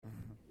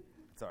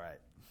It's all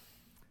right.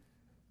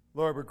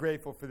 Lord, we're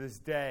grateful for this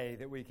day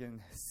that we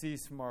can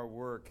cease from our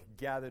work,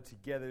 gather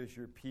together as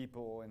your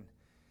people,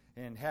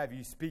 and have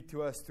you speak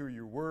to us through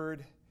your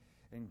word,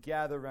 and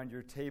gather around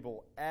your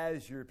table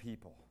as your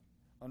people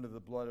under the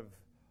blood of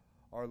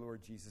our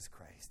Lord Jesus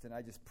Christ. And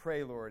I just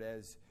pray, Lord,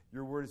 as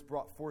your word is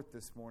brought forth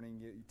this morning,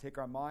 you take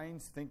our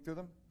minds, think through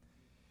them.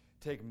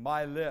 Take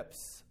my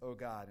lips, O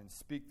God, and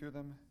speak through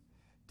them.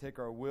 Take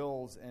our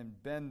wills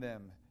and bend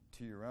them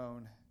to your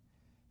own.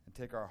 And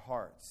take our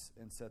hearts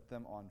and set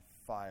them on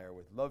fire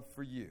with love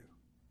for you.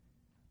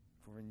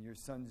 For in your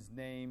Son's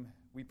name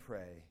we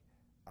pray.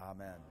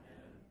 Amen.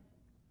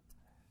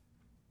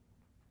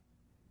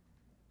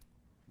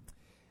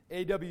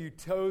 A.W.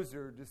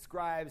 Tozer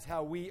describes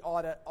how we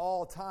ought at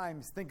all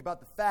times think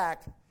about the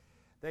fact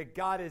that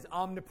God is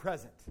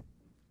omnipresent,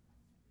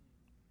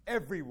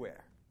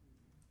 everywhere.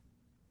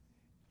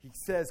 He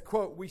says,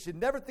 quote, "We should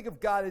never think of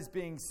God as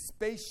being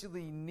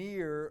spatially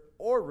near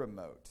or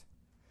remote,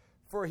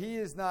 for he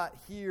is not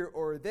here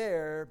or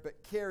there,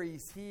 but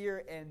carries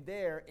here and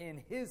there in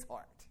his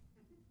heart.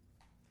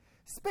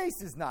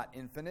 Space is not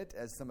infinite,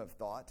 as some have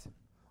thought.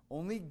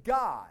 Only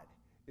God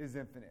is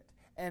infinite,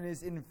 and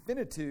his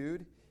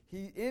infinitude,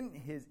 in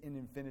his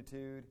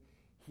infinitude,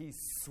 he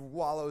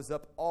swallows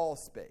up all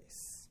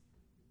space."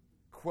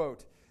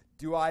 Quote,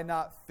 "Do I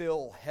not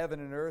fill heaven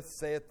and earth,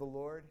 saith the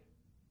Lord?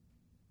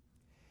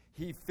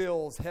 He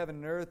fills heaven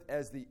and earth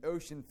as the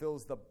ocean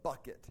fills the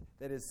bucket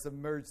that is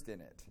submerged in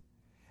it.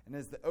 And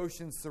as the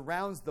ocean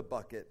surrounds the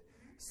bucket,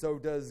 so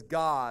does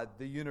God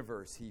the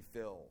universe he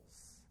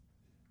fills.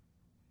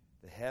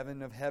 The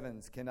heaven of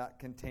heavens cannot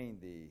contain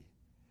thee.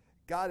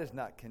 God is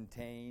not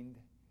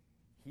contained,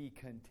 he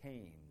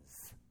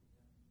contains."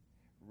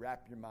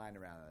 Wrap your mind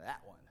around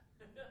that one.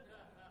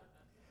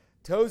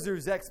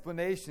 Tozer's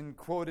explanation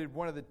quoted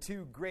one of the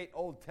two great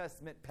Old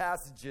Testament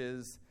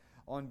passages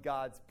on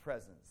God's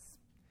presence.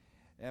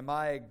 "Am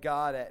I a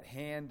God at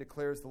hand,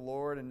 declares the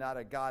Lord, and not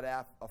a God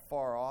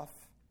afar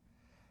off?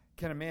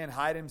 Can a man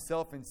hide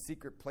himself in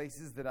secret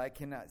places that I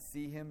cannot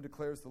see him,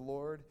 declares the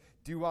Lord?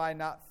 Do I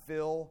not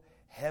fill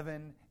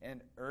heaven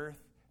and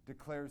earth,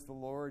 declares the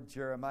Lord?"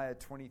 Jeremiah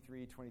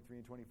 23:23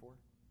 and 24.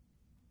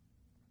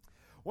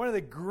 One of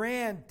the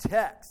grand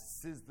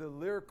texts is the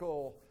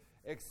lyrical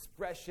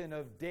expression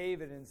of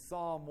David in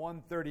Psalm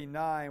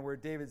 139, where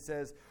David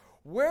says,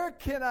 "Where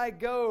can I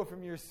go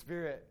from your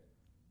spirit?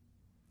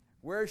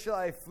 Where shall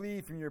I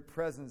flee from your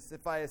presence?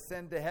 If I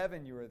ascend to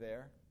heaven, you are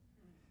there.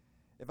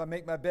 If I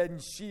make my bed in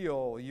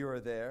Sheol, you are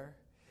there.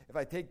 If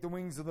I take the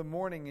wings of the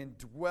morning and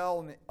dwell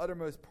in the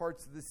uttermost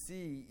parts of the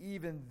sea,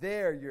 even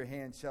there your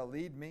hand shall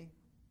lead me,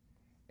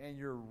 and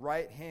your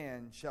right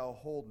hand shall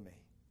hold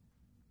me."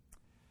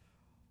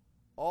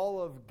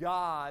 All of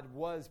God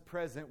was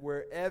present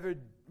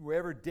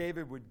wherever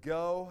David would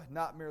go,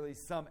 not merely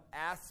some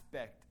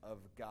aspect of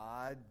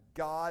God.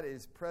 God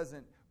is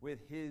present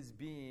with his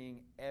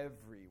being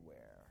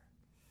everywhere.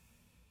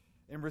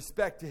 In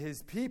respect to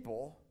his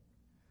people,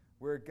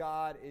 where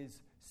God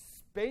is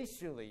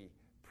spatially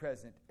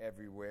present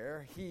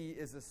everywhere, he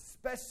is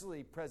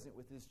especially present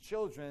with his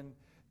children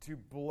to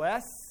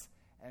bless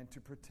and to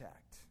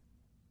protect.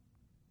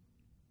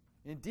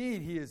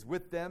 Indeed, he is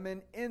with them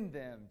and in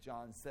them,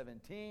 John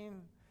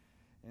 17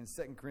 and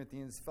 2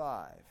 Corinthians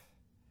 5.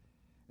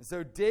 And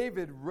so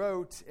David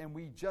wrote, and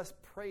we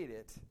just prayed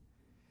it,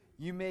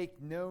 "You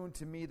make known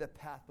to me the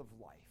path of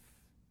life.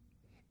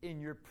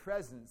 In your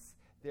presence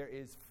there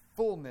is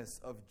fullness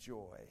of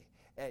joy.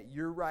 At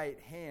your right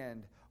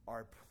hand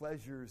are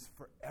pleasures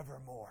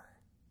forevermore."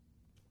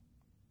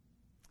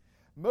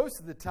 Most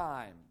of the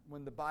time,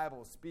 when the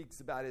Bible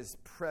speaks about his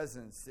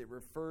presence, it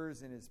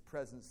refers in his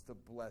presence to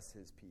bless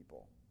his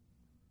people.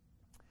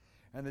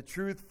 And the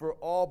truth for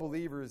all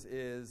believers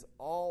is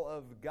all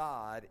of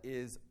God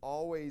is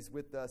always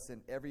with us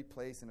in every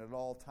place and at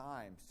all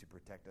times to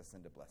protect us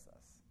and to bless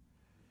us.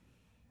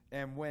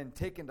 And when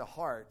taken to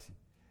heart,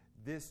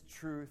 this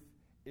truth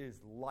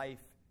is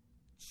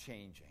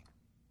life-changing.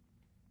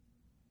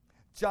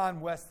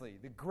 John Wesley,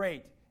 the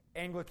great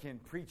Anglican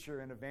preacher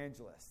and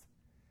evangelist,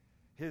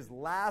 his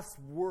last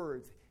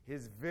words,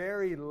 his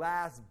very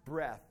last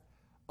breath,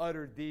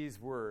 uttered these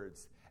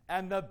words,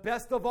 "And the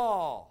best of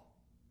all,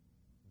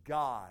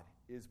 God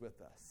is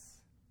with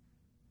us."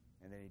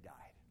 And then he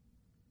died.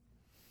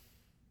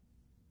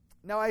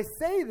 Now I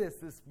say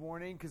this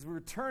morning because we're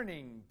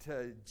turning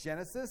to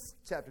Genesis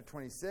chapter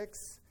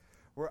 26,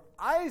 where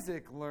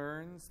Isaac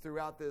learns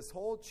throughout this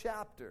whole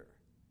chapter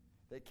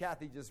that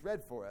Kathy just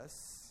read for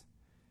us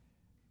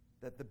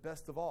that the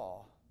best of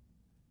all,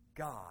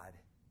 God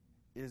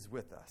is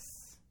with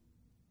us.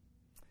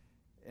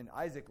 And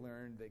Isaac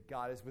learned that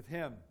God is with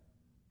him.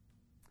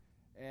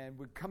 And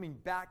we're coming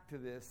back to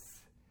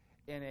this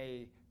in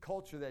a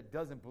culture that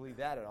doesn't believe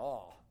that at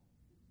all.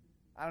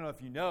 I don't know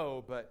if you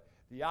know, but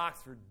the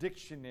Oxford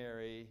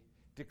Dictionary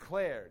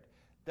declared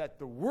that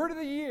the word of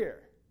the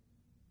year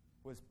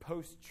was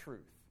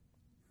post-truth.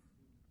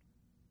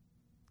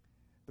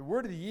 The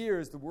word of the year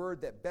is the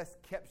word that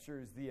best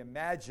captures the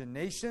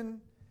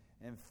imagination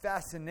and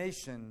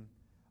fascination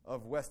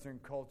of Western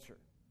culture.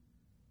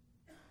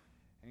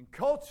 And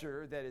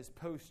culture that is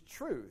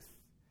post-truth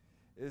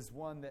is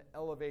one that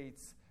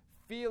elevates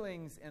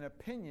feelings and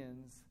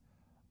opinions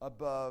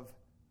above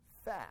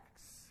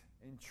facts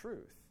and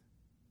truth.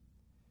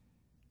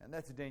 And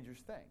that's a dangerous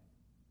thing,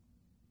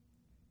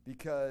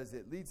 because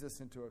it leads us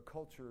into a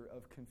culture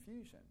of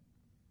confusion.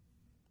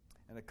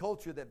 And a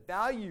culture that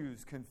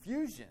values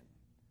confusion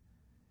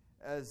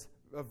as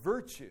a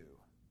virtue.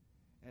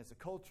 And it's a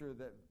culture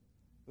that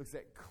looks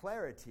at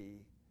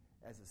clarity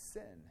as a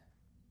sin.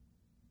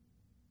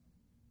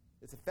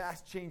 It's a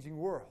fast-changing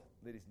world,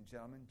 ladies and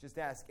gentlemen. Just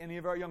ask any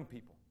of our young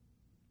people.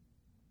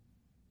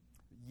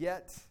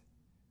 Yet,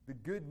 the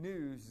good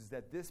news is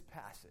that this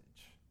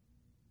passage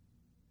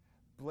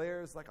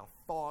blares like a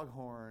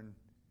foghorn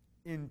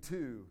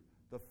into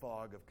the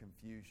fog of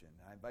confusion.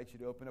 I invite you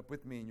to open up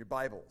with me in your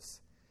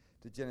Bibles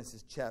to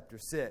Genesis chapter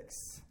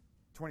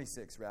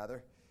 26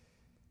 rather.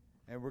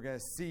 And we're going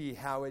to see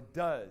how it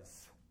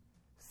does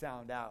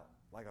sound out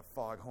like a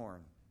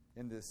foghorn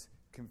in this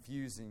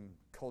confusing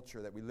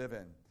culture that we live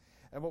in.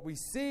 And what we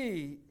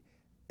see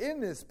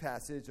in this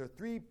passage are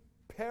three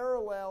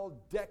parallel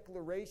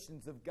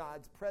declarations of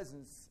God's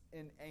presence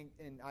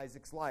in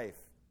Isaac's life.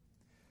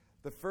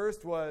 The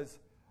first was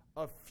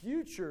a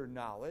future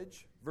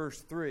knowledge,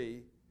 verse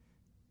 3,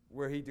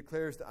 where he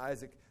declares to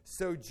Isaac,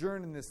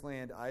 "Sojourn in this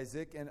land,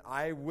 Isaac, and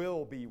I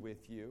will be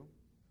with you."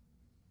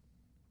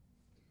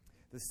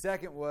 The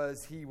second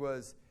was he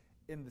was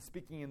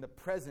speaking in the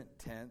present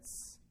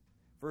tense,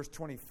 verse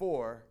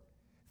 24,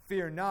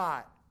 "Fear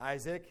not,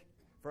 Isaac,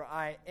 for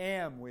I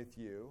am with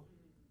you."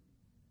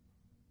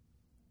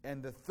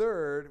 And the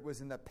third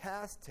was in the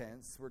past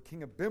tense, where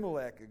King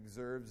Abimelech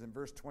observes in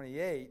verse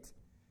 28,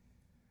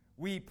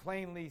 "We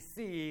plainly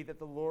see that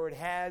the Lord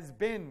has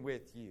been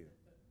with you."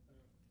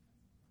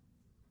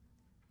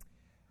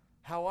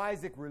 How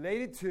Isaac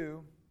related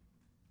to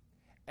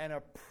and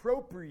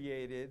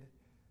appropriated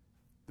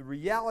the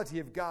reality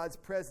of God's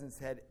presence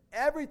had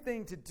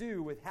everything to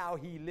do with how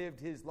he lived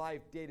his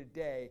life day to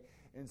day.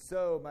 And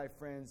so, my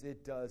friends,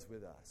 it does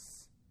with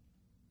us.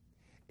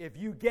 If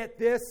you get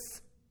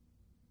this,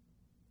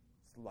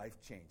 it's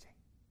life-changing.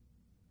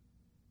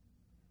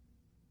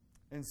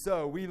 And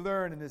so we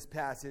learn in this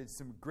passage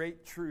some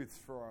great truths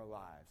for our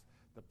lives.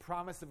 The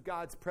promise of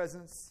God's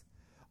presence,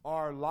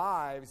 our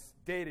lives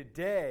day to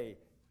day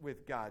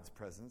with God's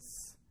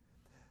presence,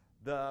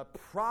 the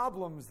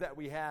problems that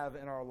we have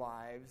in our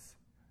lives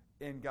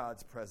in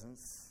God's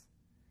presence,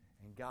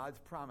 and God's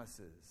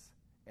promises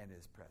and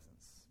his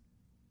presence.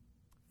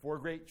 Four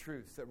great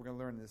truths that we're going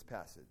to learn in this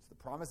passage. The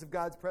promise of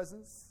God's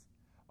presence,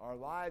 our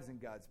lives in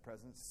God's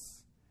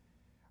presence,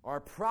 our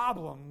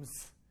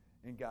problems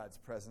in God's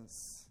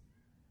presence,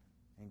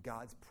 and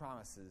God's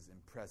promises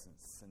and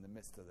presence in the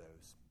midst of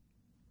those.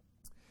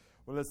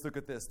 Well, let's look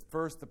at this.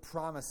 First, the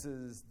promise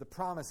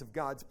of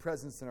God's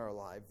presence in our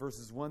life,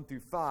 verses 1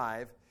 through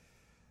 5.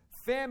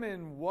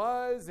 Famine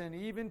was, and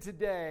even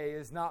today,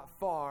 is not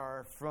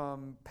far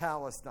from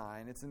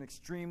Palestine. It's an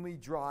extremely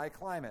dry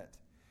climate.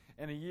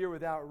 And a year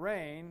without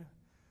rain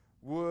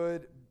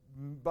would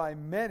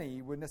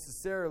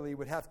necessarily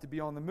have to be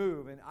on the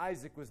move, and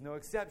Isaac was no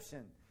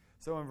exception.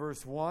 So in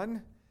verse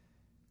 1,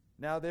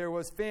 "Now there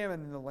was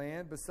famine in the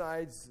land,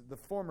 besides the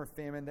former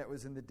famine that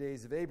was in the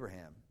days of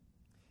Abraham.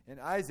 And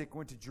Isaac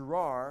went to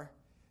Gerar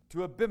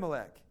to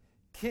Abimelech,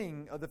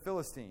 king of the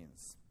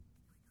Philistines."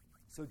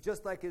 So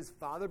just like his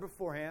father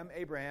before him,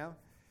 Abraham,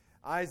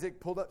 Isaac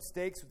pulled up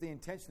stakes with the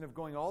intention of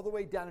going all the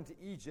way down into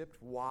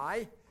Egypt.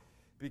 Why?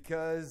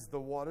 Because the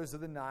waters of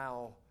the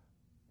Nile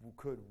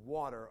could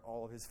water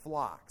all of his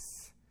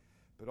flocks.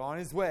 But on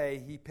his way,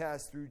 he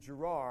passed through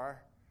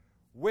Gerar,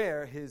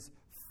 where his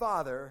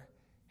father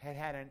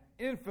had an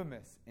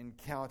infamous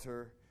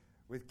encounter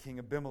with King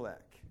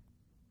Abimelech.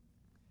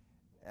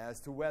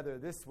 As to whether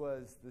this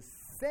was the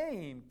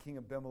same King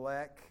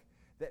Abimelech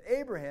that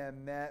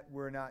Abraham met,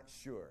 we're not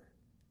sure.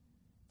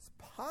 It's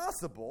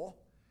possible.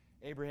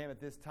 Abraham at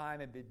this time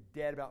had been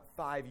dead about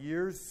 5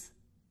 years.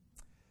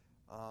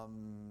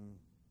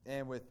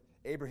 And with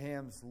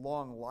Abraham's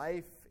long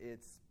life,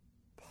 it's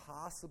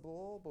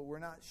possible, but we're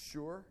not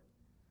sure.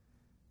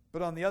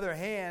 But on the other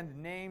hand,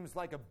 names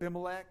like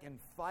Abimelech and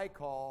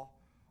Phicol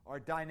are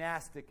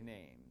dynastic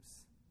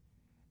names.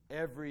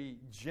 Every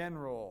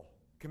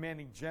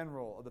commanding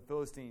general of the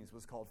Philistines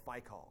was called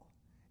Phicol.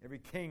 Every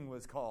king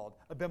was called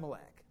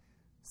Abimelech.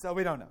 So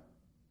we don't know.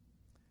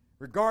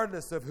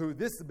 Regardless of who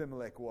this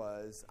Abimelech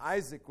was,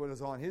 Isaac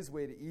was on his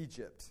way to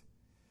Egypt,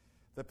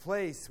 the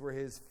place where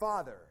his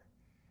father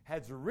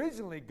had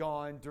originally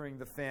gone during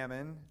the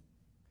famine,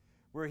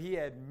 where he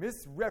had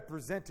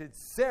misrepresented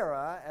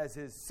Sarah as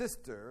his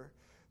sister,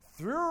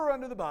 threw her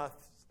under the bus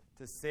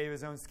to save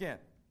his own skin.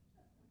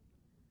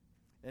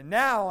 And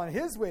now, on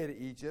his way to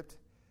Egypt,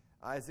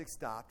 Isaac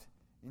stopped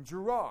in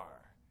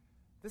Gerar,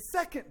 the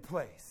second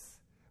place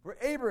where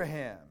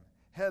Abraham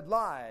had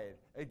lied,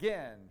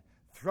 again,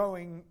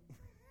 throwing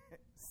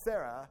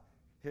Sarah,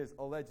 his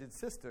alleged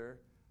sister,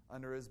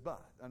 under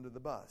the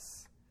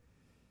bus.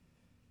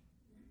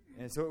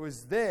 And so it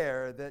was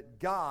there that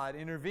God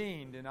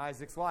intervened in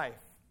Isaac's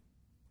life.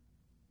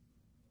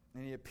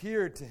 And he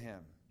appeared to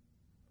him.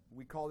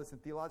 We call this in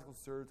theological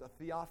terms a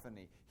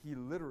theophany. He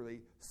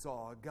literally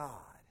saw God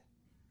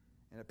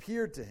and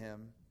appeared to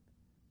him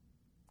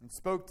and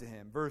spoke to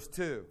him. Verse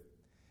 2,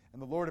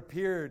 and the Lord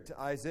appeared to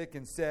Isaac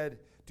and said,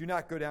 do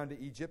not go down to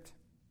Egypt.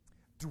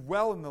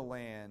 Dwell in the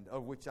land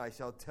of which I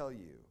shall tell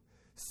you.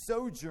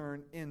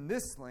 Sojourn in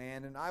this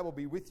land, and I will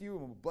be with you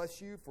and will bless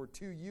you, for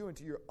to you and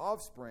to your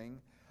offspring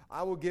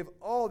I will give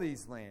all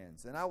these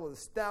lands, and I will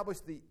establish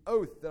the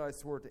oath that I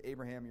swore to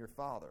Abraham your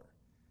father.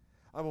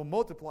 I will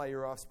multiply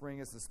your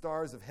offspring as the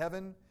stars of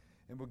heaven,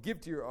 and will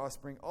give to your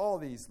offspring all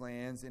these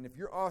lands, and if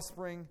your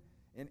offspring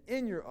and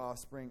in your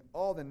offspring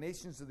all the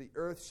nations of the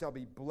earth shall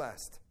be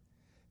blessed,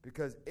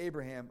 because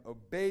Abraham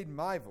obeyed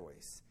my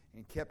voice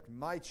and kept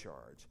my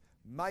charge,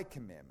 my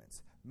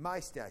commandments, my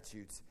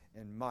statutes,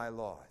 and my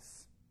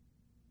laws.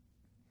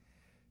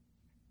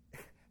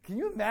 Can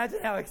you imagine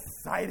how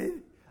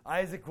excited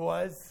Isaac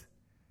was?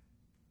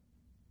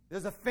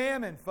 There's a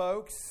famine,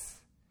 folks.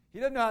 He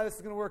doesn't know how this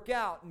is going to work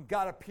out, and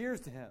God appears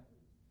to him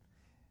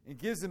and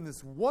gives him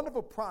this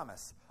wonderful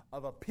promise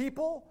of a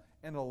people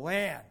and a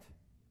land.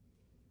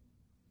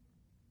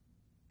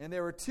 And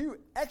there were two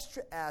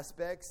extra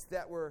aspects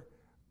that were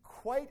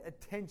quite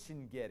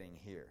attention-getting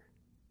here.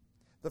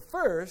 The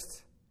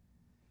first,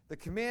 the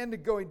command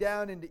of going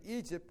down into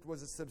Egypt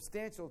was a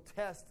substantial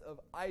test of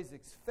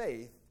Isaac's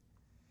faith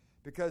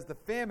because the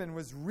famine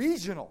was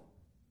regional.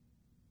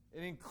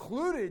 It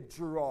included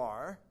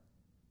Gerar.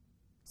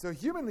 So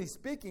humanly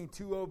speaking,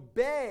 to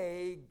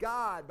obey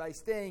God by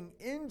staying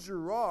in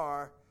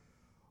Gerar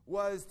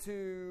was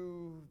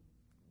to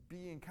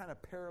be in kind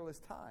of perilous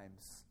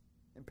times,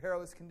 in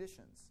perilous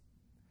conditions.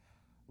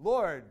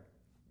 Lord,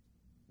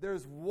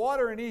 there's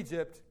water in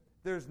Egypt,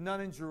 there's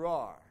none in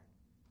Gerar,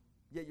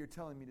 yet you're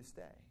telling me to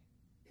stay.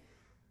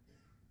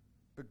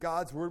 But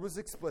God's word was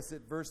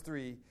explicit. Verse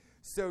 3,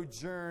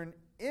 sojourn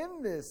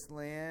in this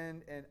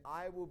land, and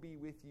I will be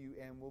with you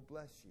and will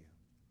bless you.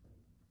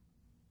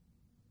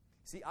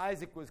 See,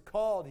 Isaac was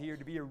called here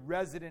to be a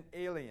resident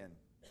alien,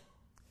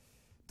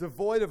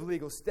 devoid of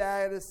legal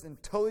status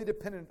and totally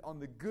dependent on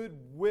the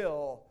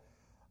goodwill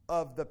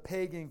of the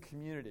pagan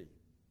community.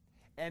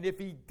 And if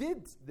he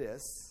did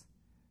this,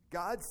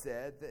 God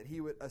said that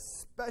he would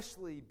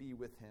especially be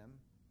with him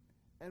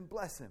and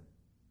bless him.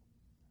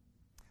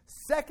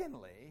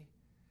 Secondly,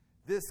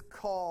 this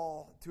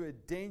call to a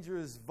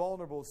dangerous,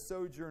 vulnerable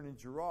sojourn in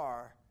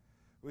Gerar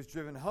was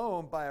driven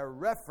home by a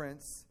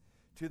reference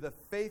to the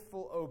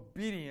faithful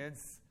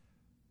obedience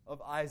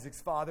of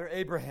Isaac's father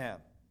Abraham,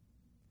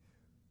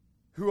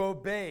 who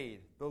obeyed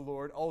the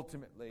Lord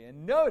ultimately.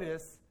 And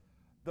notice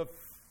the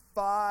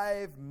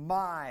 5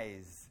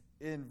 my's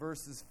in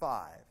verses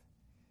 5,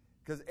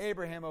 because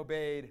Abraham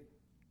obeyed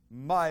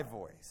my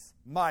voice,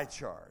 my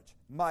charge,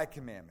 my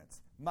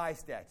commandments, my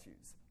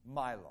statutes,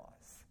 my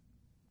laws.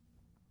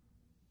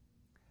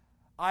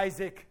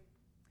 Isaac,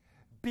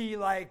 be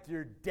like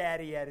your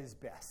daddy at his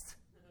best.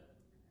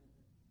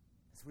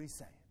 That's what he's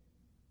saying.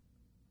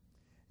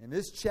 And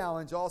this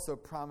challenge also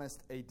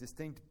promised a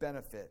distinct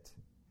benefit.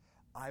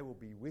 I will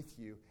be with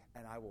you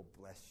and I will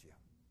bless you.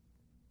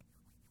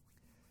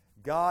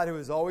 God, who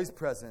is always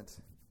present,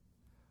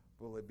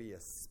 will be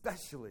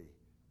especially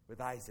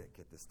with Isaac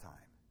at this time.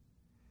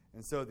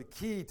 And so the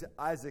key to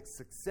Isaac's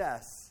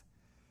success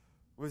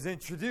was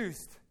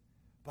introduced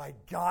by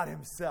God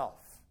himself.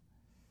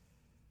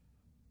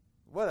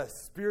 What a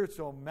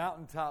spiritual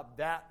mountaintop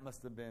that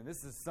must have been.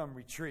 This is some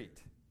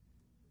retreat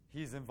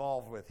he's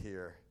involved with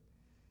here.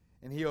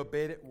 And he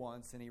obeyed it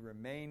once, and he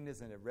remained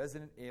as a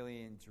resident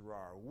alien in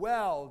Gerar.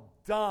 Well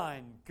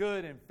done,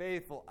 good and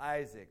faithful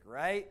Isaac,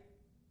 right?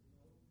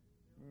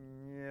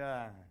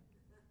 Yeah.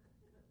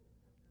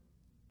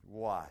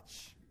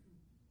 Watch.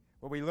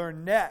 What we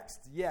learn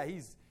next,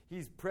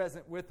 he's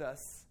present with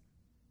us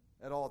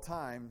at all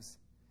times,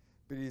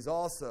 but he's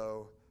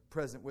also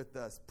present with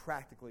us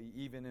practically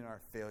even in our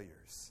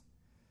failures.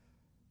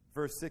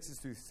 Verse 6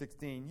 through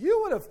 16.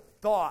 You would have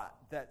thought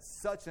that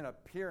such an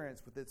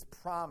appearance with its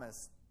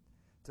promise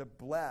to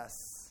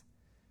bless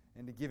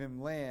and to give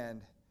him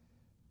land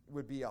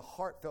would be a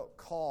heartfelt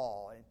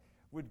call and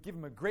would give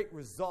him a great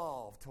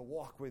resolve to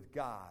walk with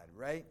God,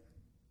 right?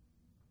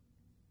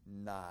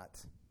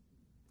 Not.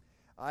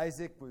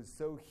 Isaac was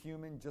so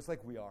human, just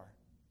like we are,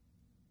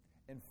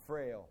 and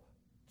frail,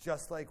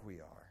 just like we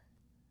are.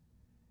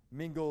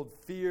 Mingled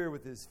fear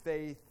with his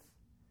faith,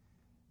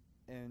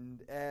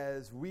 and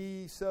as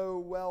we so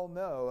well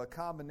know, a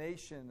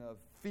combination of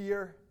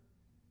fear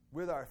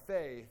with our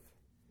faith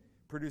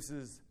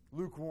produces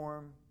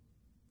lukewarm,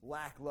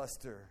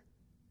 lackluster,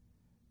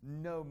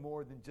 no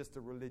more than just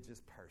a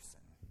religious person.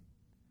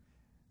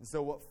 And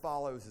so what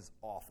follows is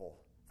awful.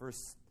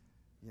 Verse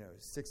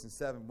 6 and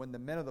 7, when the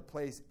men of the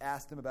place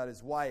asked him about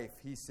his wife,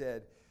 he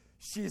said,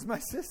 "She is my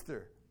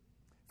sister."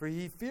 For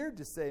he feared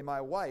to say,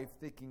 "my wife,"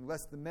 thinking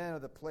lest the men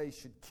of the place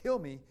should kill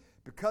me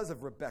because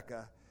of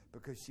Rebekah,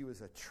 because she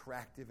was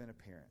attractive in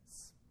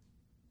appearance.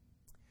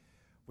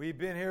 We've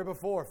been here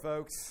before,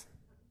 folks.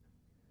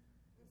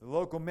 The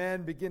local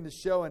men begin to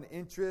show an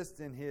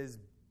interest in his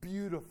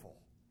beautiful,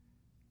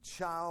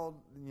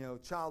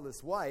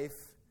 childless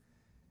wife.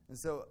 And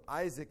so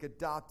Isaac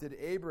adopted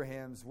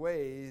Abraham's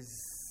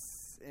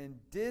ways and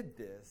did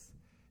this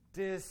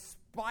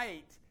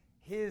despite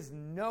his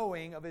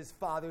knowing of his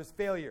father's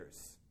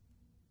failures.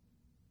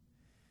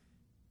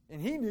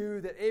 And he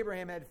knew that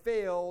Abraham had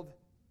failed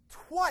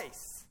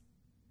twice.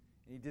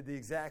 And he did the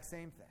exact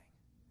same thing.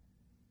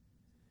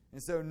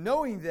 And so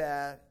knowing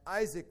that,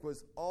 Isaac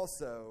was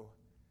also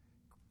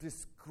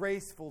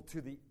disgraceful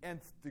to the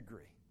nth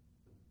degree.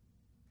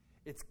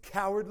 It's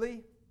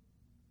cowardly,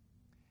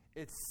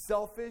 it's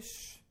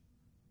selfish,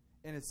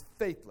 and it's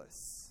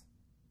faithless.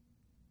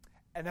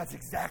 And that's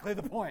exactly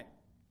the point.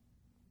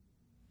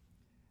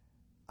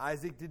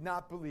 Isaac did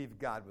not believe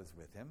God was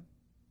with him.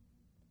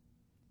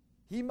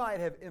 He might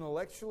have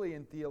intellectually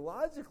and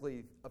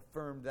theologically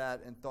affirmed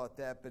that and thought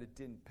that, but it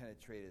didn't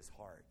penetrate his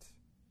heart.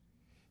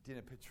 It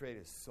didn't penetrate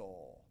his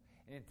soul.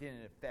 And it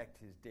didn't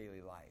affect his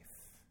daily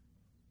life.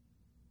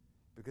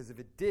 Because if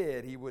it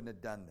did, he wouldn't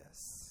have done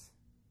this.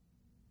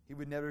 He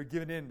would never have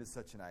given in to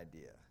such an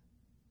idea.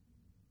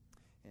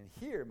 And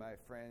here, my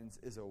friends,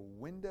 is a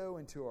window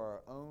into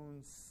our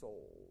own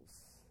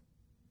souls.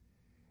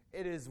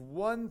 It is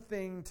one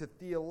thing to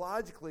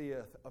theologically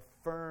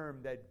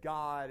affirm that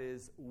God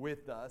is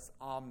with us,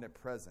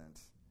 omnipresent.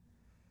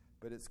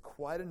 But it's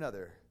quite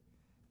another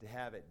to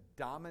have it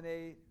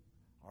dominate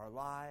our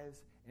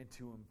lives and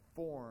to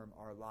inform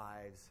our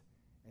lives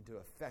and to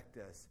affect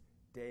us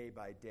day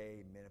by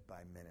day, minute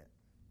by minute.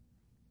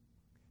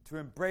 To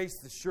embrace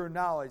the sure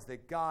knowledge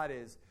that God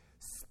is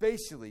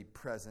spatially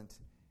present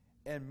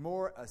and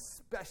more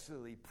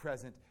especially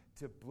present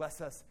to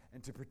bless us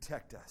and to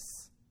protect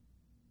us.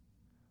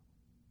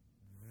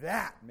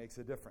 That makes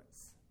a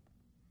difference.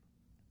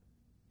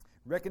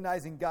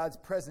 Recognizing God's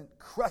presence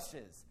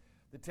crushes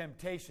the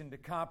temptation to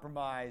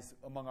compromise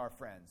among our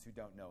friends who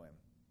don't know Him.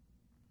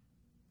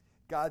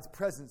 God's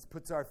presence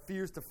puts our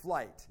fears to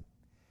flight.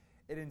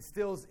 It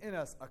instills in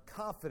us a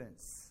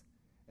confidence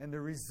and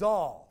a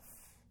resolve.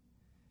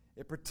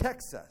 It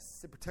protects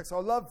us. It protects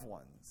our loved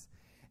ones.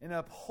 And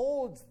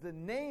upholds the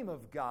name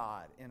of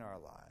God in our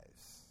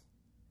lives.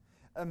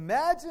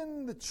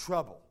 Imagine the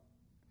trouble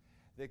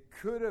that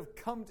could have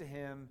come to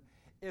him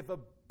if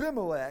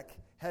Abimelech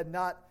had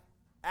not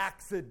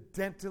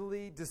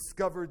accidentally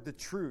discovered the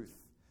truth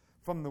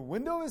from the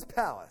window of his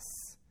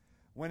palace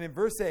when in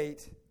verse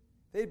 8,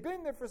 they'd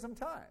been there for some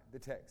time, the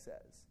text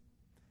says.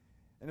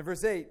 And in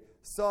verse 8,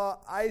 saw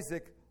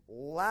Isaac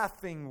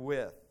laughing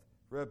with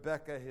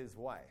Rebekah his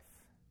wife.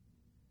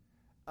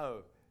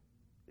 Oh,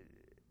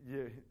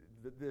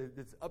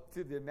 it's up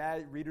to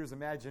the reader's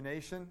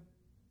imagination.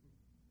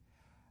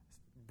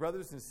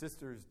 Brothers and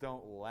sisters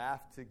don't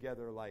laugh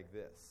together like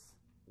this.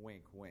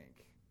 Wink,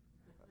 wink.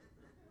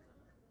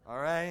 All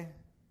right?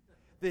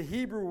 The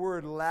Hebrew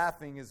word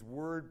laughing is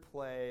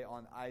wordplay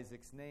on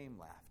Isaac's name,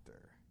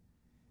 laughter.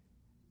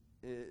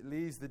 It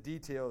leaves the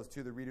details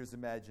to the reader's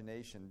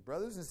imagination.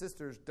 Brothers and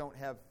sisters don't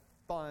have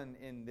fun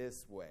in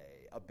this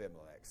way,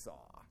 Abimelech saw.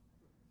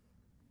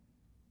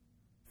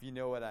 If you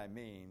know what I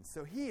mean.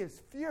 So he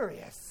is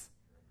furious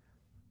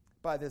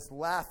by this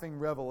laughing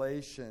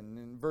revelation.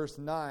 In verse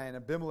 9,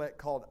 Abimelech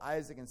called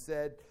Isaac and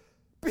said,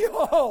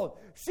 "Behold,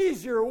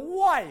 she's your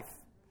wife.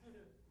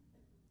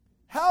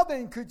 How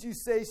then could you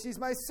say she's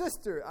my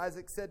sister?"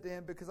 Isaac said to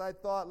him, "Because I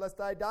thought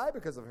lest I die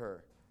because of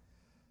her."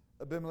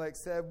 Abimelech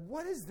said,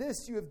 "What is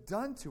this you have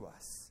done to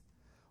us?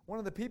 One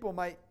of the people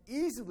might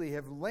easily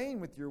have lain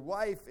with your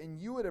wife, and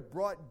you would have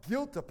brought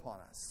guilt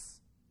upon us."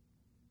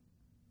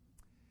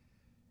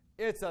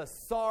 It's a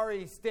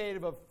sorry state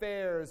of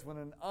affairs when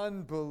an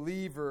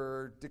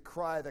unbeliever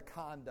decry the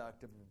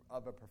conduct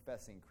of a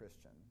professing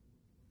Christian.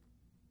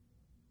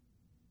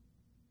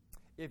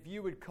 If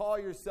you would call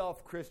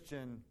yourself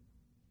Christian,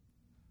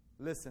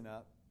 listen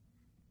up.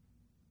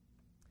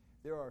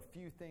 There are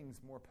few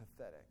things more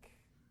pathetic.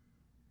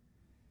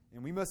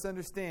 And we must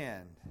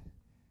understand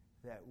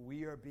that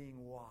we are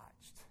being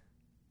watched.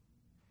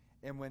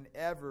 And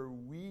whenever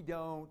we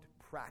don't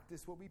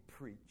practice what we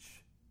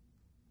preach,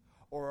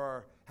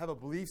 or have a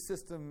belief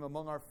system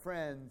among our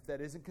friends that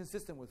isn't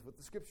consistent with what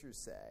the Scriptures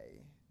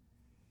say,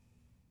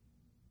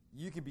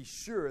 you can be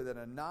sure that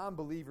a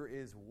non-believer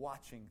is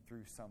watching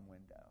through some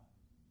window.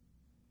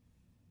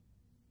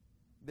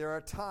 There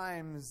are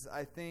times,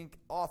 I think,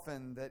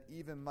 often, that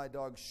even my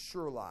dog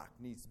Sherlock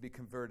needs to be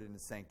converted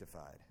and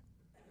sanctified.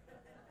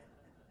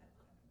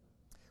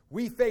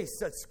 We face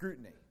such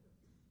scrutiny.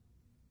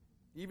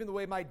 Even the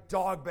way my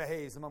dog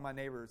behaves among my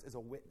neighbors is a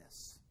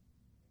witness.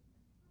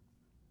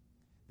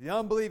 The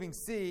unbelieving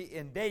see,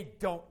 and they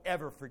don't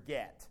ever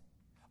forget.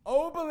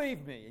 Oh,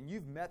 believe me, and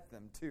you've met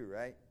them too,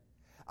 right?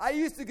 I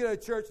used to go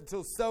to church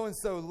until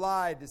so-and-so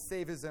lied to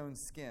save his own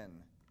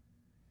skin.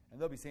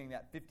 And they'll be saying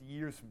that 50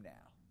 years from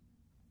now.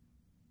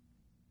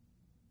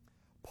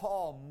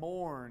 Paul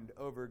mourned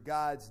over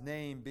God's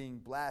name being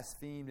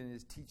blasphemed and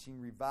his teaching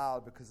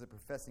reviled because of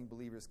professing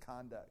believers'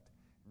 conduct.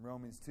 In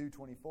Romans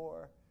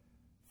 2:24,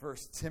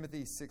 1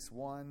 Timothy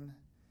 6:1.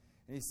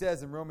 And he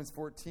says in Romans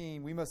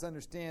 14, we must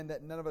understand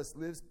that none of us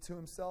lives to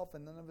himself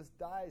and none of us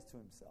dies to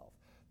himself.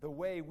 The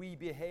way we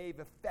behave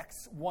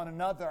affects one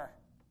another.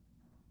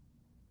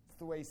 It's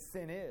the way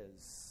sin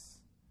is.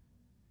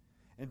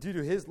 And due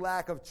to his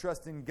lack of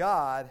trust in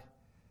God,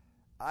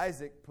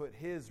 Isaac put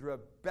his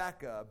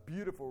Rebekah,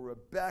 beautiful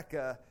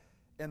Rebekah,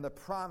 in the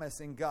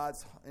promise in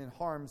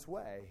harm's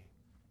way.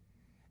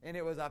 And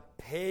it was a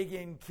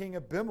pagan king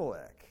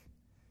Abimelech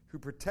who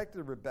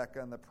protected Rebekah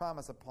and the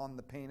promise upon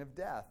the pain of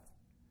death.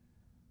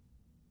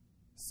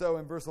 So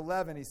in verse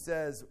 11 he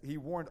says, he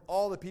warned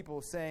all the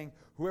people saying,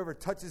 whoever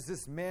touches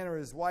this man or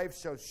his wife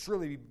shall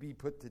surely be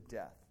put to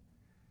death.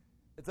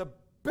 It's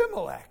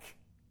Abimelech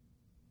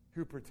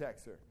who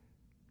protects her,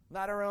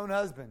 not her own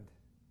husband.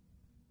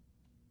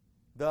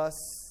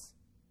 Thus,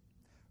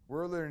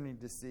 we're learning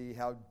to see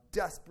how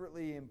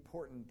desperately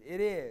important it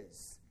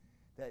is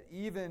that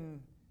even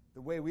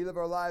the way we live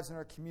our lives in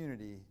our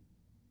community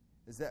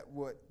is that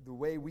the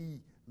way we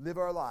live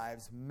our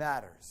lives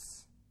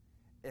matters,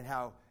 and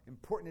how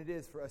important it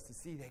is for us to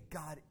see that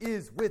God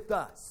is with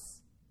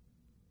us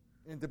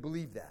and to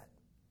believe that.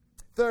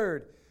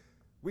 Third,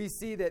 we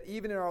see that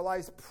even in our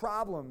life's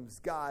problems,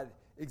 God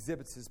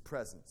exhibits his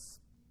presence.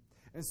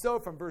 And so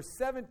from verse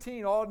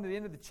 17 all to the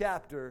end of the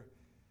chapter,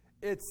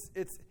 it's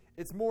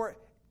more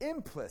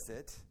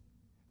implicit.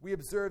 We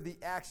observe the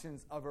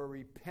actions of a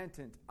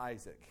repentant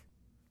Isaac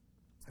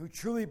who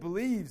truly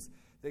believes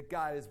that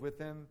God is with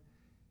him,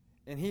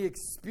 and he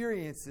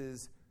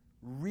experiences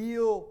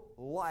real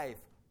life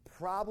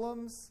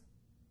problems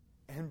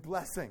and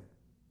blessing.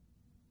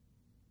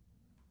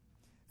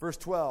 Verse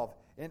 12,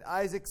 and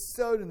Isaac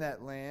sowed in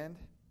that land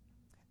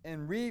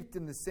and reaped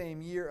in the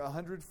same year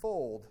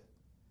 100-fold.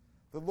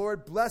 The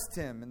Lord blessed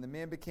him, and the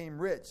man became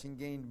rich and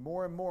gained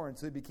more and more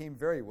until he became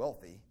very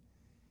wealthy.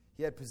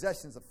 He had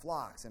possessions of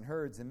flocks and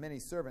herds and many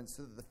servants,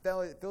 so that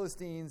the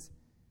Philistines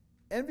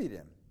envied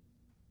him.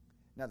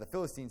 Now the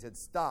Philistines had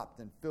stopped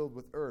and filled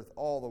with earth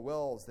all the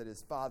wells that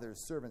his father's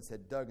servants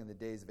had dug in the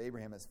days of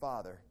Abraham his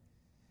father.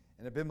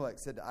 And Abimelech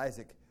said to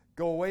Isaac,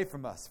 go away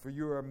from us, for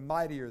you are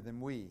mightier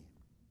than we.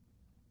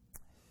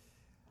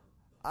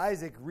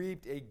 Isaac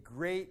reaped a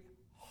great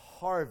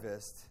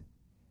harvest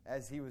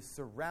as he was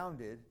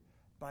surrounded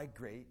by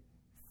great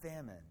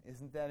famine.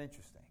 Isn't that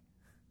interesting?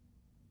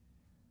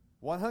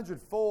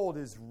 100-fold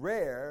is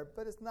rare,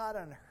 but it's not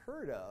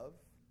unheard of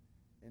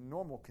in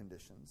normal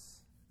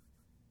conditions.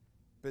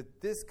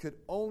 But this could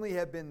only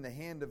have been the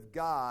hand of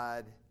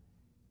God,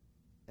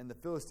 and the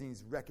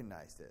Philistines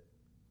recognized it.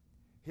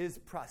 His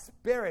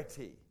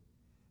prosperity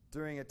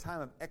during a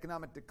time of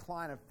economic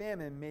decline and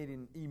famine made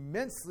him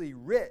immensely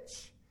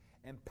rich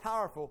and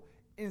powerful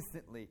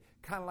instantly,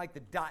 kind of like the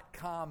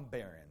dot-com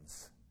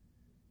barons,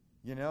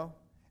 you know?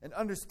 And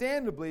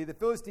understandably, the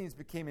Philistines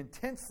became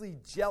intensely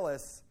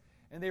jealous,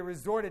 and they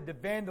resorted to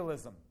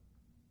vandalism.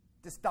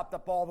 Just stopped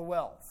up all the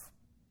wells,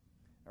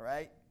 all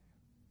right?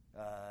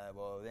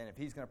 Well, then if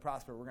he's going to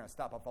prosper, we're going to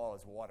stop up all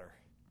his water.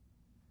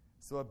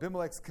 So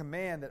Abimelech's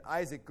command that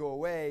Isaac go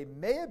away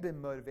may have been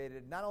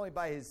motivated not only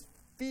by his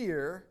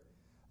fear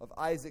of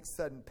Isaac's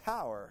sudden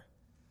power,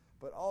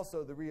 but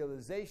also the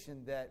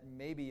realization that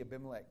maybe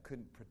Abimelech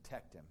couldn't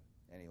protect him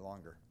any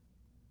longer.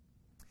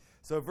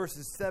 So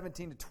verses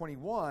 17 to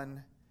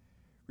 21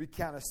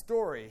 recount a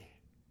story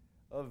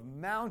of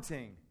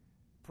mounting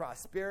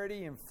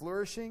prosperity and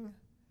flourishing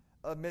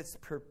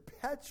amidst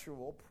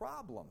perpetual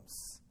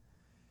problems.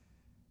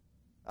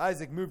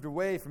 Isaac moved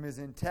away from his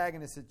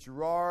antagonists at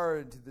Gerar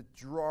into the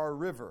Gerar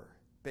River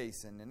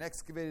basin and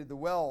excavated the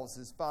wells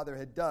his father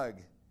had dug.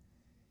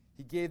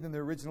 He gave them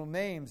their original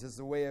names as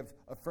a way of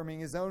affirming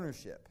his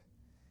ownership.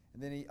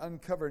 And then he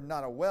uncovered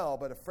not a well,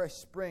 but a fresh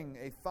spring,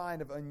 a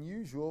find of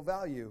unusual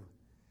value.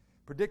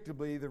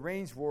 Predictably, the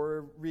range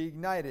war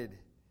reignited.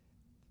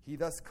 He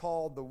thus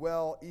called the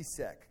well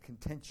Esek,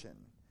 contention,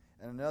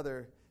 and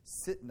another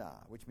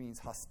Sitnah, which means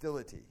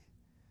hostility.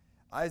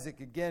 Isaac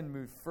again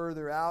moved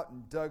further out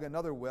and dug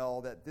another well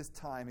that this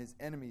time his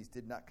enemies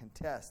did not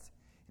contest,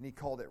 and he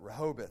called it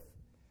Rehoboth,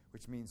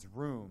 which means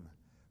room.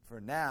 For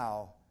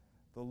now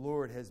the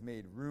Lord has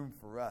made room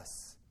for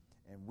us,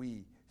 and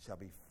we shall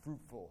be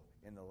fruitful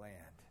in the land.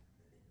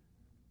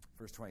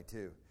 Verse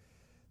 22.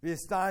 The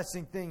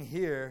astonishing thing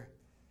here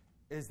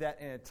is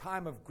that in a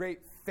time of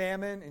great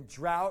famine and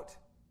drought,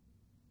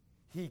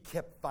 he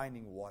kept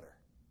finding water.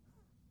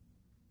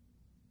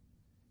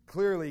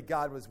 Clearly,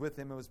 God was with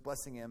him and was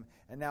blessing him,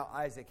 and now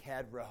Isaac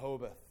had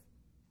Rehoboth,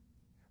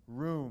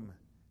 room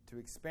to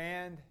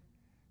expand,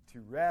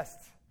 to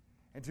rest,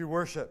 and to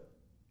worship.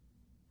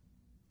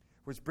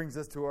 Which brings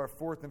us to our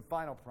fourth and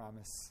final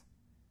promise,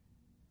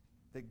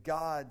 that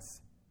God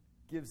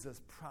gives us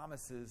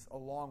promises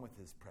along with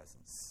his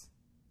presence.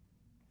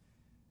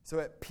 So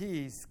at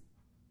peace,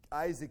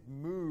 Isaac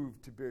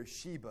moved to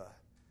Beersheba,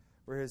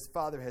 where his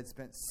father had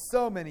spent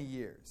so many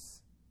years.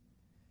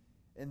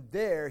 And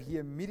there he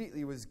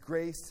immediately was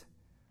graced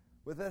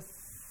with a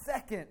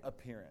second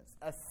appearance,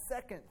 a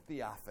second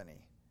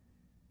theophany.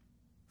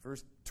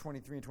 Verse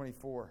 23 and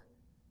 24.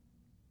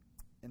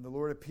 And the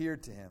Lord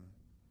appeared to him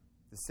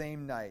the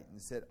same night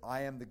and said,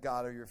 I am the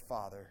God of your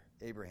father,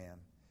 Abraham.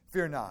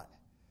 Fear not,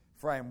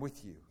 for I am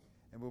with you,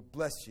 and will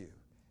bless you,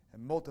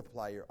 and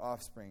multiply your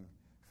offspring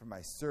for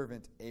my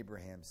servant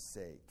Abraham's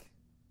sake.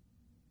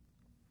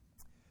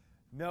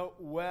 Note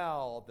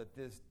well that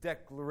this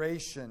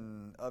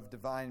declaration of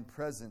divine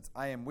presence,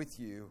 I am with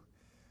you,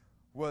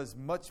 was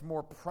much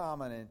more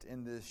prominent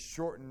in this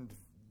shortened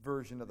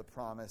version of the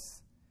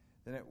promise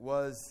than it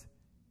was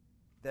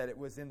that it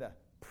was in the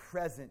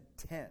present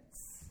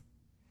tense.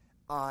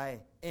 I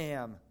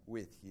am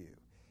with you.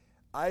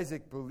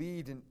 Isaac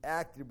believed and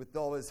acted with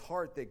all his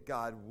heart that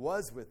God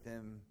was with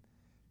him,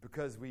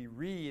 because we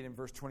read in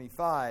verse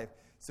 25,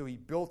 so he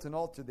built an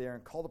altar there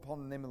and called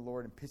upon the name of the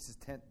Lord and pitched his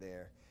tent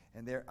there,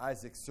 and there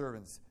Isaac's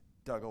servants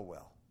dug a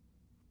well.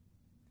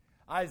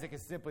 Isaac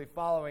is simply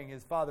following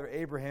his father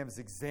Abraham's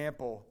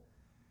example,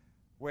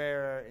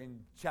 where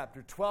in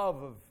chapter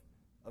 12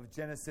 of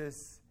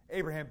Genesis,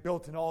 Abraham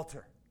built an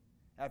altar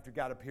after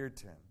God appeared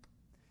to him.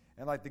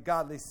 And like the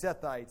godly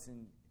Sethites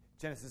in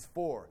Genesis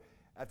 4,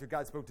 after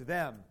God spoke to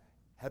them,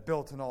 had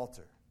built an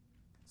altar.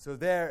 So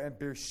there in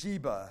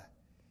Beersheba,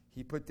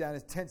 he put down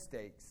his tent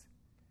stakes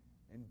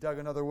and dug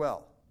another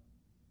well.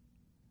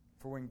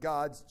 For when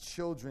God's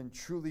children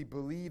truly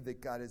believe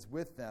that God is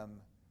with them,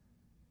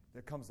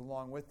 there comes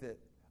along with it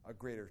a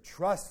greater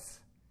trust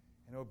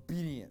and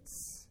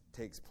obedience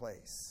takes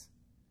place.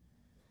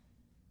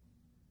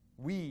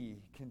 We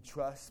can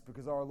trust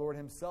because our Lord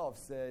himself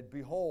said,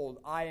 behold,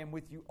 I am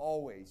with you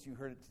always. You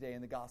heard it today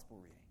in the gospel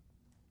reading.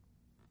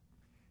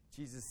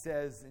 Jesus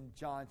says in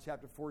John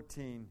chapter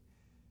 14,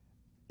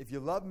 if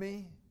you love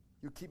me,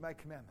 you'll keep my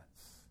commandments.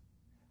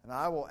 And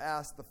I will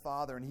ask the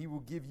Father, and he will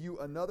give you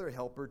another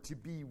helper to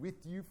be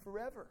with you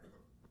forever.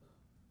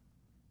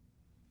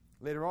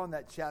 Later on in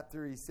that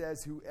chapter, he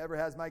says, whoever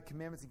has my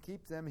commandments and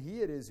keeps them,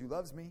 he it is who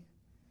loves me.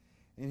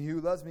 And he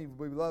who loves me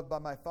will be loved by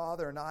my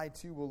Father, and I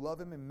too will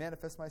love him and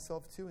manifest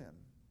myself to him.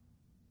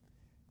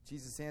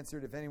 Jesus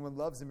answered, if anyone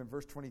loves him, in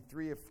verse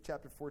 23 of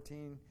chapter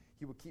 14,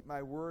 he will keep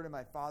my word, and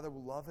my Father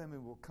will love him,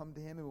 and will come to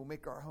him, and will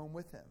make our home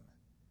with him.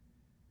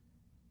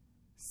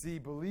 See,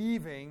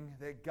 believing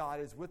that God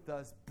is with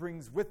us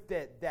brings with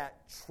it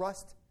that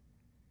trust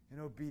and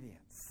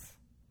obedience.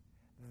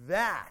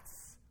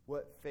 That's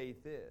what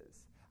faith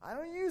is. I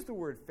don't use the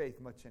word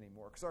faith much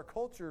anymore because our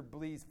culture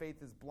believes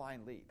faith is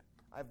blind leap.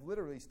 I've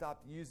literally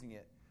stopped using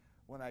it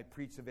when I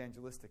preach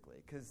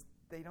evangelistically because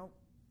they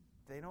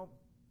don't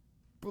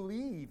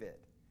believe it.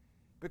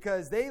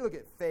 Because they look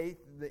at faith,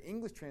 the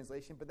English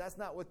translation, but that's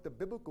not what the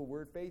biblical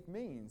word faith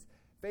means.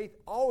 Faith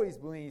always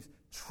believes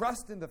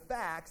trust in the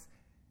facts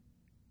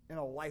and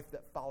a life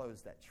that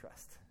follows that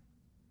trust.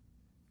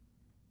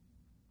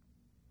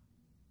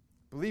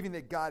 Believing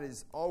that God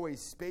is always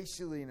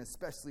spatially and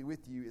especially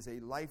with you is a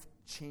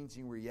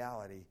life-changing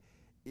reality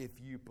if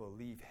you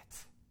believe it.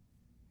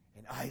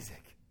 And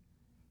Isaac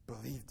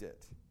believed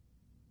it.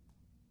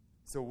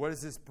 So what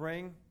does this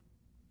bring?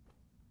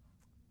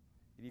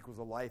 It equals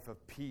a life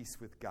of peace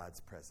with God's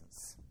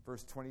presence.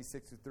 Verse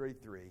 26 to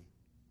 33.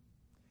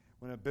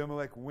 When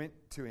Abimelech went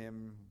to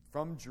him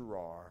from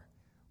Gerar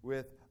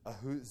with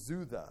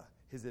Ahuzutha,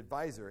 his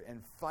advisor,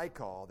 and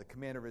Phicol, the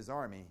commander of his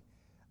army,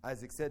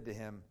 Isaac said to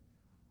him,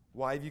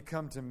 why have you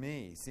come to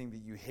me, seeing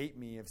that you hate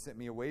me and have sent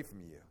me away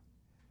from you?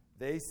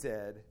 They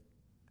said,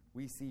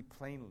 we see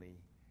plainly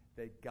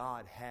that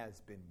God has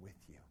been with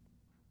you.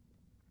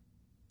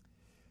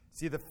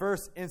 See, the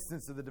first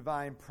instance of the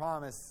divine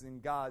promise in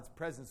God's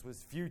presence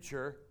was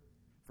future,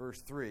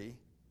 verse 3,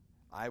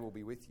 I will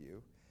be with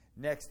you.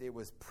 Next, it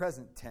was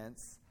present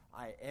tense,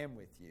 I am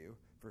with you,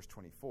 verse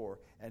 24.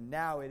 And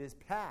now it is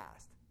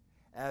past,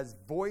 as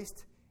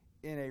voiced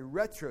in a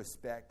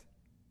retrospect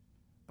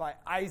by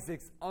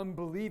Isaac's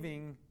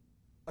unbelieving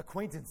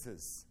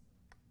acquaintances.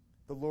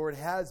 The Lord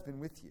has been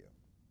with you.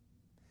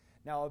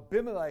 Now,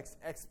 Abimelech's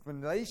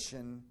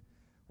explanation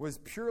was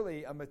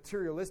purely a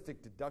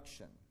materialistic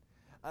deduction.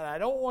 And I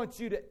don't want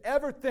you to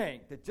ever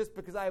think that just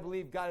because I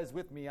believe God is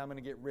with me, I'm going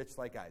to get rich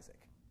like Isaac.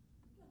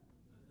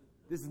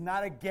 This is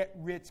not a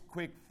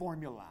get-rich-quick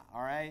formula,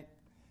 all right?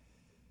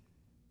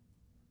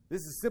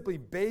 This is simply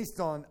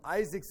based on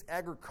Isaac's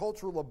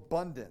agricultural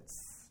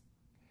abundance,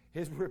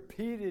 his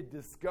repeated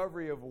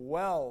discovery of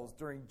wells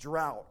during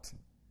drought,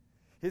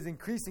 his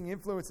increasing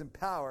influence and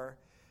power.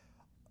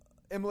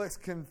 Abimelech's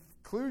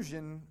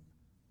conclusion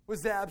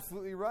was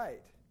absolutely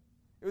right.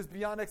 It was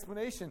beyond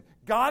explanation.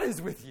 God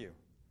is with you.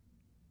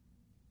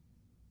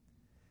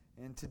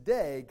 And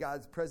today,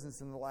 God's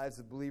presence in the lives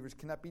of believers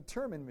cannot be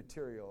termed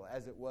material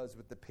as it was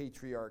with the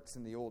patriarchs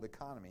in the old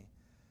economy,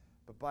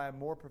 but by a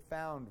more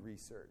profound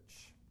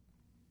research.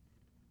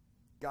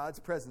 God's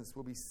presence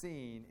will be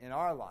seen in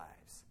our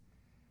lives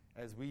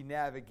as we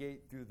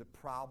navigate through the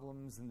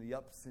problems and the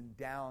ups and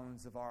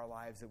downs of our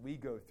lives that we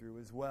go through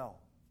as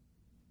well.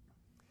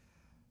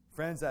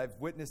 Friends, I've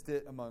witnessed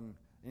it among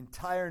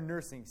entire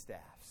nursing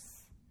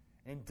staffs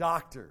and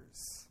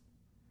doctors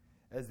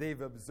as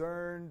they've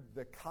observed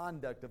the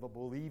conduct of a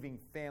believing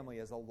family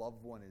as a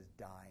loved one is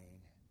dying.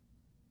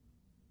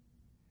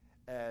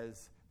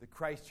 As the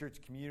Christ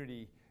Church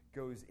community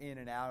goes in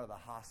and out of the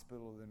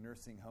hospital, the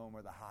nursing home,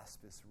 or the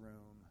hospice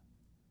room.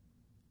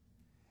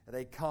 And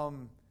they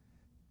come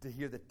to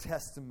hear the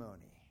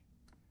testimony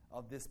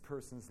of this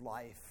person's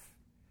life.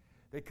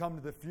 They come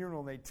to the funeral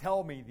and they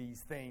tell me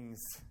these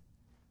things.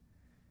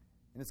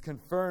 And it's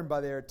confirmed by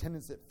their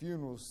attendance at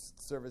funeral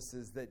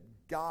services that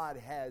God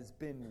has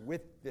been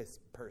with this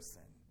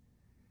person.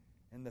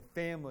 And the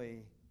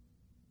family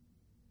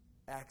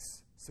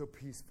acts so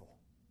peaceful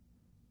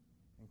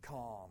and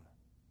calm.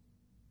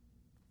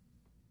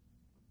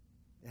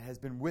 It has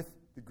been with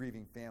the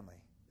grieving family.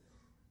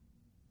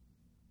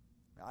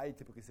 Now, I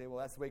typically say, well,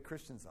 that's the way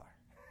Christians are.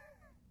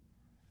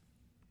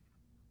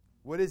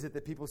 What is it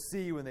that people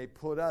see when they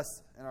put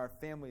us and our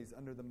families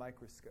under the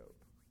microscope?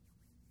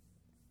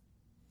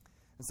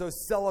 And so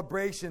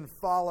celebration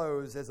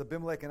follows as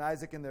Abimelech and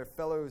Isaac and their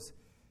fellows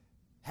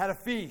had a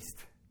feast,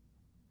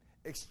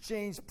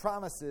 exchanged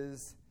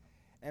promises,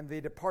 and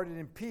they departed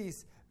in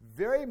peace,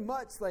 very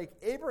much like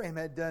Abraham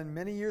had done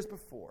many years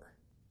before.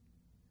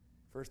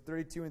 Verse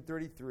 32 and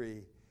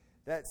 33,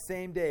 that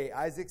same day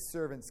Isaac's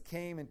servants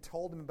came and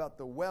told him about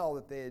the well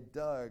that they had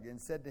dug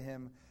and said to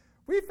him,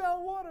 "We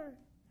found water."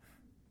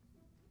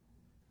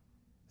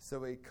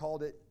 So he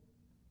called it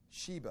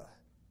Sheba.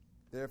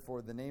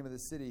 Therefore, the name of the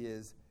city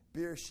is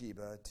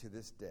Beersheba to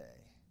this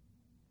day.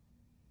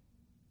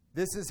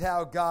 This is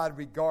how God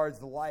regards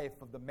the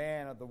life of the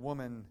man or the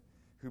woman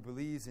who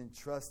believes and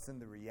trusts in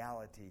the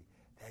reality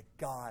that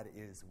God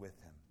is with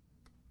him.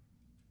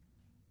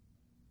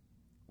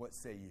 What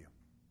say you?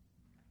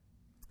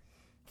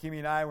 Kimmy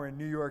and I were in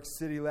New York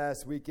City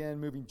last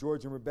weekend, moving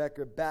George and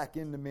Rebecca back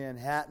into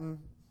Manhattan.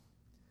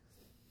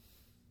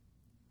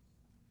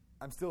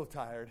 I'm still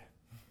tired.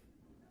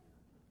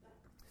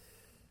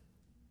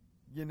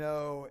 You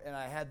know, and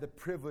I had the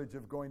privilege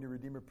of going to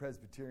Redeemer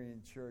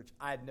Presbyterian Church.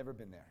 I had never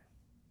been there.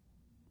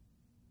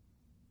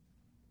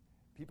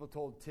 People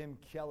told Tim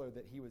Keller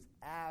that he was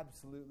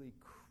absolutely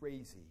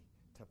crazy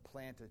to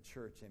plant a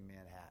church in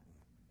Manhattan.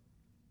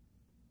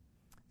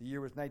 The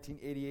year was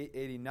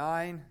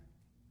 1988-89.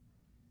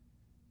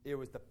 It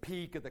was the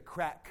peak of the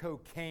crack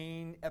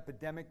cocaine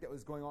epidemic that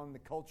was going on in the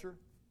culture.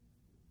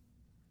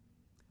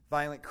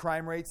 Violent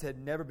crime rates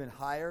had never been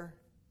higher.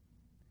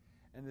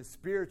 And the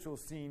spiritual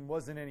scene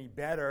wasn't any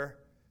better.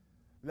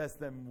 Less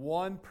than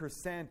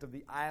 1% of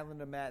the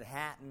island of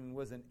Manhattan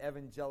was an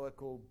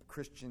evangelical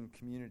Christian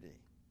community.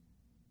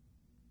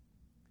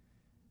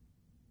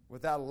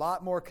 Without a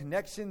lot more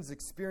connections,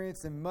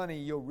 experience, and money,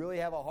 you'll really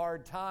have a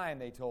hard time,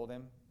 they told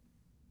him.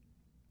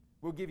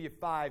 We'll give you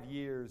 5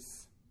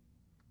 years.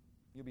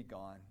 You'll be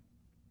gone.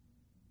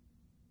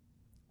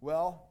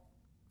 Well,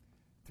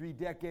 3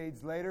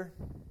 decades later,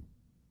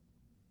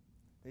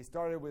 they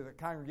started with a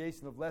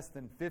congregation of less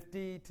than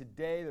 50.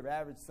 Today, their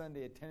average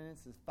Sunday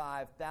attendance is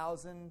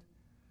 5,000,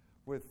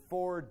 with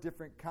 4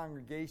 different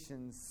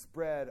congregations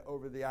spread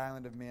over the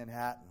island of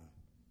Manhattan.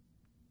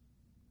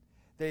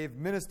 They've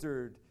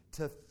ministered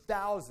to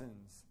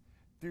thousands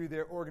through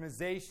their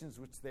organizations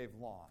which they've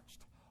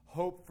launched.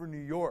 Hope for New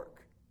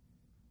York,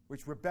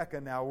 which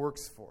Rebecca now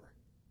works for.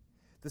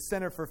 The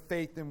Center for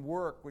Faith and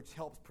Work, which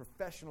helps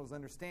professionals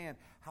understand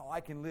how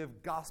I can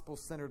live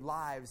gospel-centered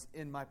lives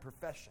in my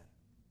profession.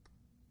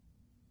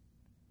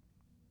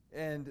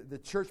 And the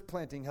church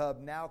planting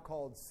hub, now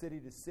called City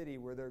to City,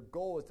 where their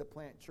goal is to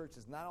plant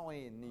churches not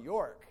only in New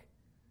York,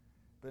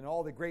 but in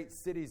all the great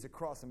cities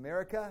across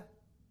America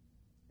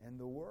and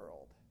the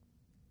world.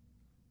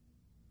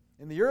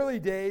 In the early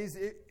days,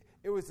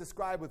 it was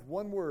described with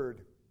one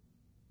word: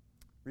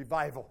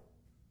 revival.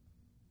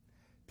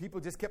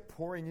 People just kept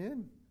pouring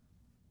in.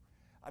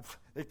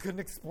 They couldn't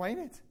explain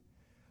it.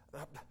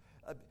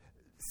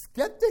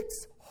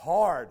 Skeptics,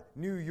 hard.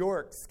 New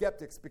York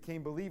skeptics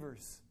became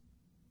believers.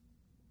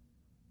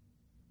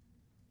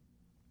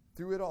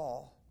 Through it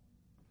all,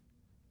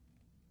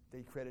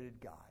 they credited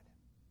God,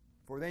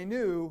 for they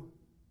knew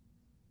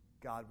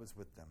God was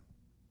with them.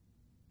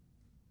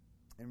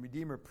 And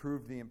Redeemer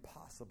proved the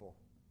impossible.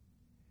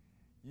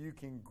 You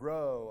can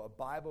grow a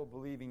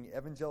Bible-believing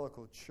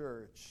evangelical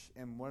church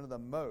in one of the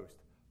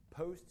most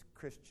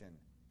post-Christian,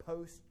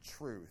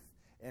 post-truth,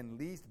 and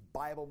least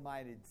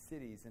Bible-minded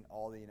cities in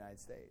all the United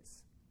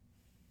States.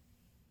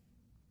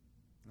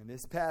 And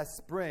this past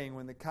spring,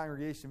 when the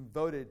congregation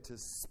voted to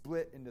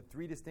split into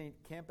 3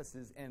 distinct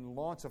campuses and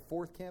launch a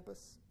 4th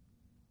campus,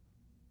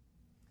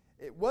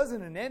 it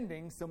wasn't an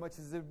ending so much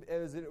as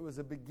it was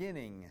a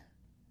beginning.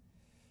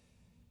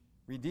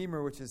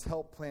 Redeemer, which has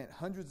helped plant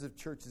hundreds of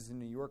churches in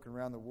New York and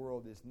around the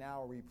world, is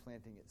now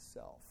replanting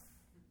itself.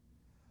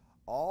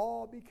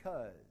 All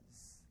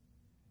because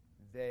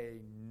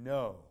they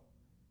know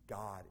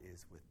God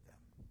is with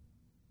them.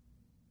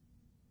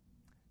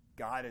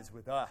 God is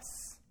with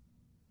us,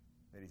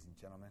 ladies and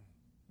gentlemen.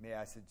 May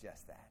I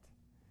suggest that?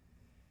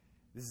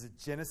 This is a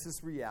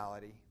Genesis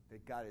reality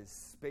that God is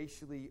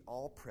spatially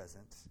all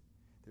present.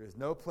 There is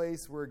no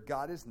place where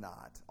God is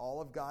not. All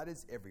of God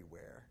is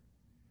everywhere.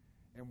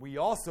 And we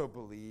also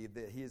believe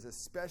that he is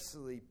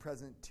especially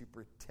present to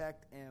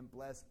protect and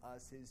bless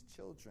us, his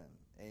children.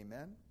 Amen?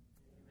 Amen.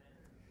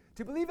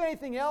 To believe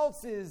anything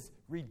else is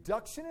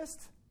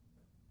reductionist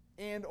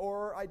and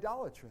or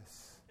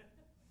idolatrous.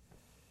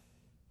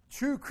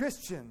 True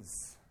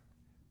Christians,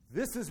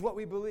 this is what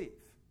we believe.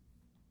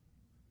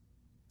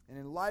 And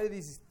in light of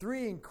these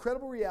three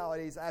incredible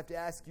realities, I have to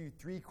ask you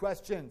three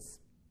questions.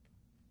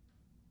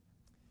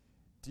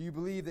 Do you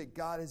believe that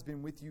God has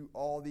been with you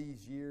all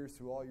these years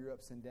through all your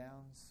ups and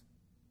downs?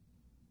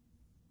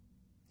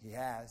 He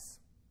has.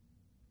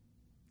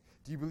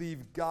 Do you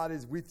believe God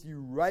is with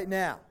you right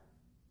now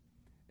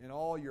in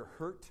all your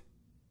hurt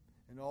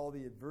and all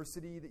the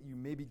adversity that you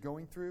may be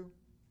going through?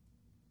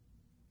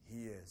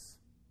 He is.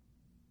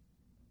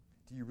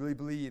 Do you really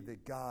believe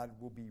that God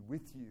will be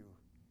with you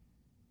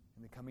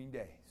in the coming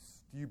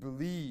days? Do you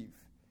believe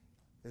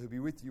that He'll be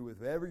with you with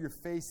whatever you're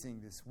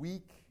facing this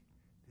week,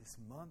 this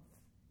month,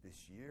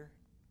 this year?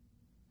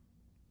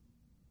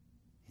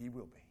 He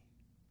will be.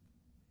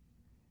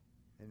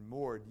 And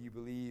more, do you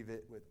believe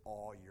it with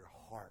all your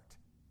heart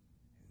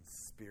and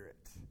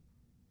spirit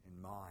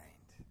and mind?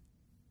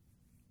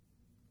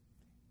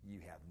 You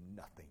have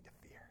nothing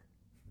to fear.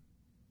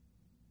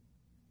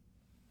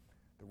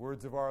 The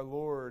words of our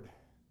Lord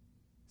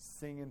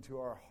sing into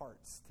our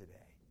hearts today.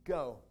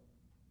 Go,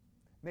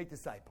 make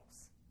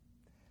disciples,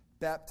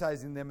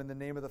 baptizing them in the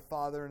name of the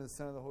Father and the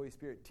Son and the Holy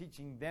Spirit,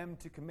 teaching them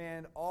to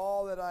command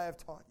all that I have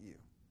taught you.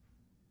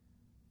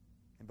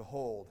 And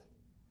behold,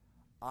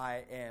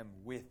 I am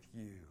with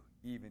you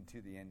even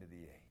to the end of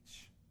the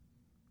age.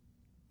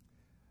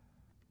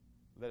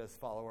 Let us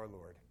follow our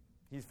Lord.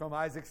 He's from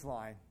Isaac's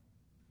line.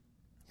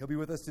 He'll be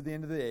with us to the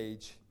end of the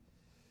age.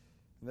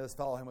 And let us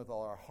follow Him with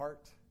all our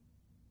heart,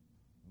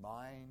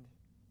 mind,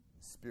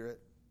 and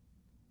spirit,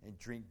 and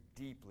drink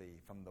deeply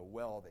from the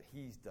well that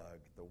He's dug,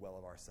 the well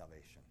of our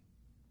salvation.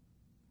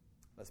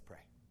 Let's pray.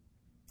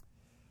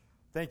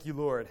 Thank you,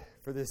 Lord,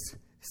 for this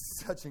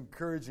such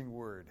encouraging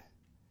word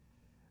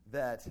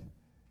that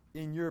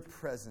in your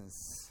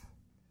presence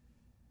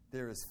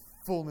there is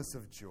fullness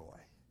of joy.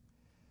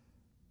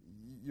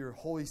 Your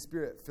Holy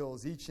Spirit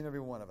fills each and every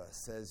one of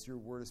us as your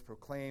word is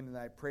proclaimed, and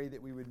I pray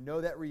that we would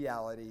know that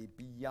reality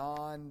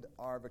beyond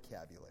our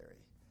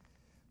vocabulary,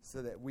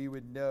 so that we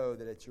would know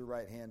that at your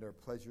right hand are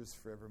pleasures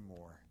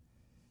forevermore,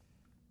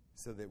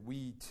 so that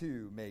we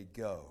too may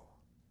go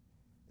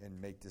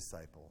and make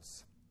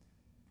disciples.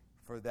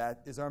 For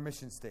that is our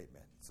mission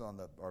statement. It's on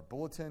our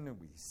bulletin, and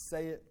we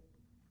say it.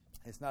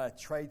 It's not a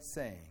trite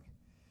saying.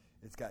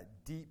 It's got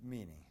deep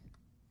meaning.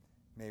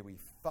 May we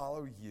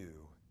follow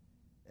you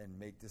and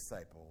make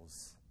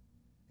disciples,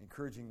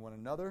 encouraging one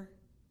another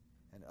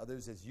and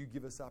others as you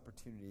give us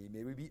opportunity.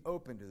 May we be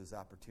open to those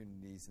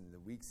opportunities in the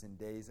weeks and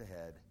days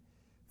ahead.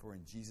 For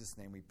in Jesus'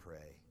 name we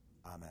pray.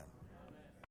 Amen.